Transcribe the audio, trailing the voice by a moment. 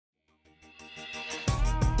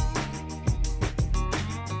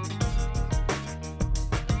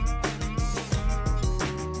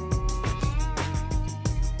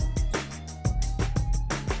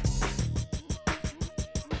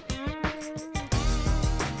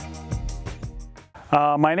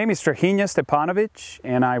My name is Strahinja Stepanovic,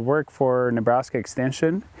 and I work for Nebraska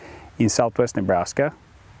Extension in southwest Nebraska,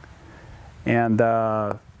 and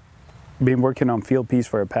been working on field peas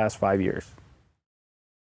for the past 5 years.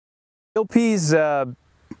 Field peas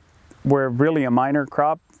were really a minor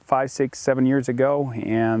crop 5, 6, 7 years ago,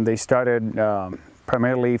 and they started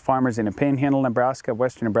primarily farmers in the Panhandle, Nebraska,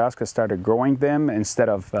 western Nebraska started growing them instead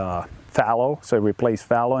of fallow, so they replaced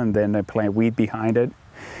fallow and then they plant wheat behind it.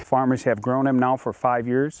 Farmers have grown them now for 5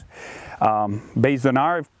 years. Based on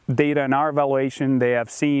our data and our evaluation, they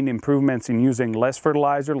have seen improvements in using less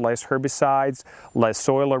fertilizer, less herbicides, less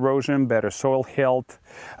soil erosion, better soil health,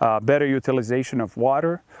 better utilization of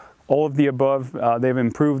water. All of the above, they've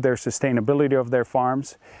improved their sustainability of their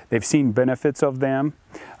farms. They've seen benefits of them.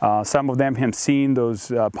 Some of them have seen those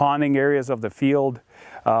ponding areas of the field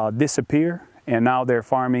disappear, and now they're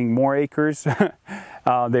farming more acres.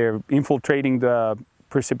 They're infiltrating the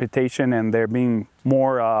precipitation, and they're being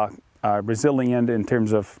more resilient in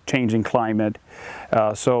terms of changing climate.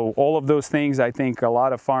 So all of those things, I think a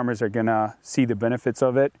lot of farmers are gonna see the benefits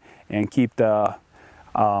of it and keep the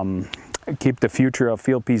future of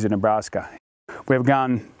field peas in Nebraska. We've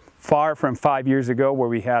gone far from 5 years ago where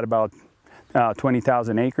we had about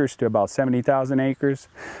 20,000 acres to about 70,000 acres,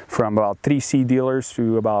 from about 3 seed dealers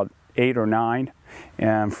to about 8 or 9,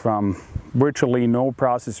 and from virtually no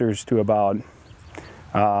processors to about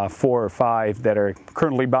 4 or 5 that are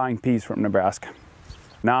currently buying peas from Nebraska.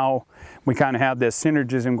 Now we kind of have this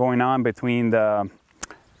synergism going on between the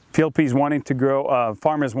field peas wanting to grow,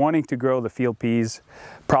 farmers wanting to grow the field peas,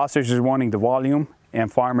 processors wanting the volume,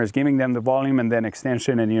 and farmers giving them the volume, and then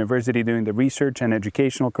Extension and University doing the research and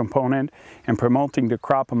educational component and promoting the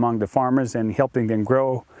crop among the farmers and helping them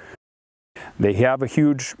grow. They have a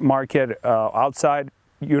huge market outside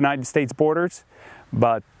United States borders,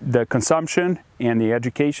 but the consumption and the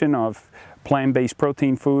education of plant-based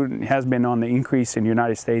protein food has been on the increase in the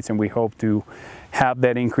United States, and we hope to have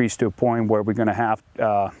that increase to a point where we're going to have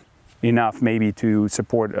enough maybe to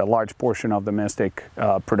support a large portion of domestic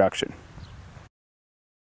production.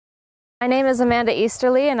 My name is Amanda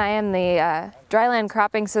Easterly, and I am the Dryland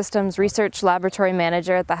Cropping Systems Research Laboratory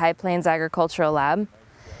Manager at the High Plains Agricultural Lab.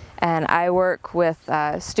 And I work with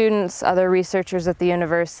students, other researchers at the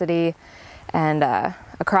university, and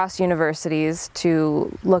across universities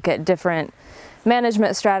to look at different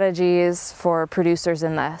management strategies for producers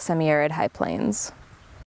in the semi-arid high plains.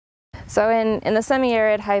 So in the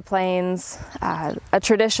semi-arid high plains, a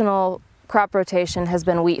traditional crop rotation has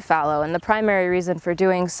been wheat fallow, and the primary reason for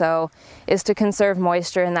doing so is to conserve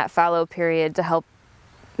moisture in that fallow period to help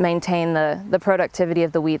maintain the productivity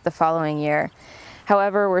of the wheat the following year.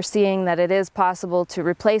 However, we're seeing that it is possible to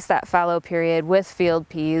replace that fallow period with field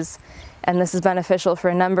peas, and this is beneficial for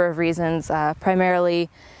a number of reasons, primarily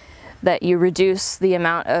that you reduce the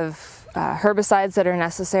amount of herbicides that are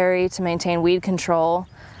necessary to maintain weed control.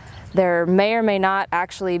 There may or may not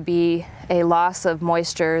actually be a loss of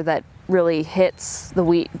moisture that really hits the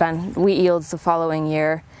wheat yields the following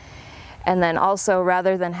year. And then also,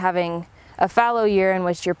 rather than having a fallow year in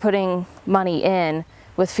which you're putting money in,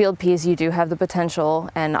 with field peas you do have the potential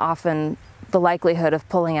and often the likelihood of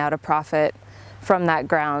pulling out a profit from that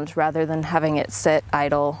ground rather than having it sit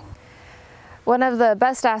idle. One of the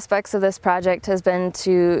best aspects of this project has been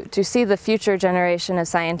to see the future generation of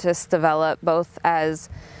scientists develop, both as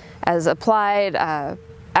applied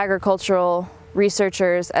agricultural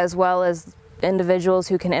researchers as well as individuals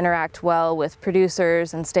who can interact well with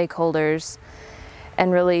producers and stakeholders,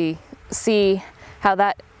 and really see how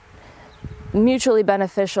that mutually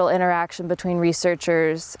beneficial interaction between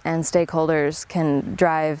researchers and stakeholders can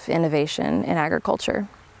drive innovation in agriculture.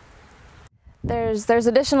 There's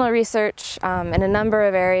additional research in a number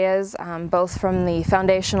of areas, both from the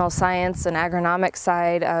foundational science and agronomic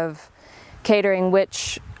side of catering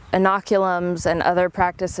which inoculums and other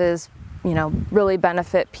practices really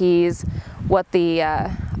benefit peas, what the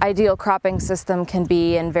ideal cropping system can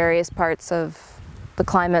be in various parts of the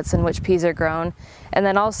climates in which peas are grown. And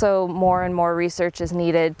then also more and more research is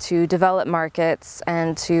needed to develop markets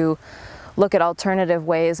and to look at alternative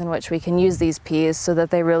ways in which we can use these peas so that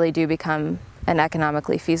they really do become an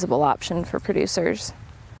economically feasible option for producers.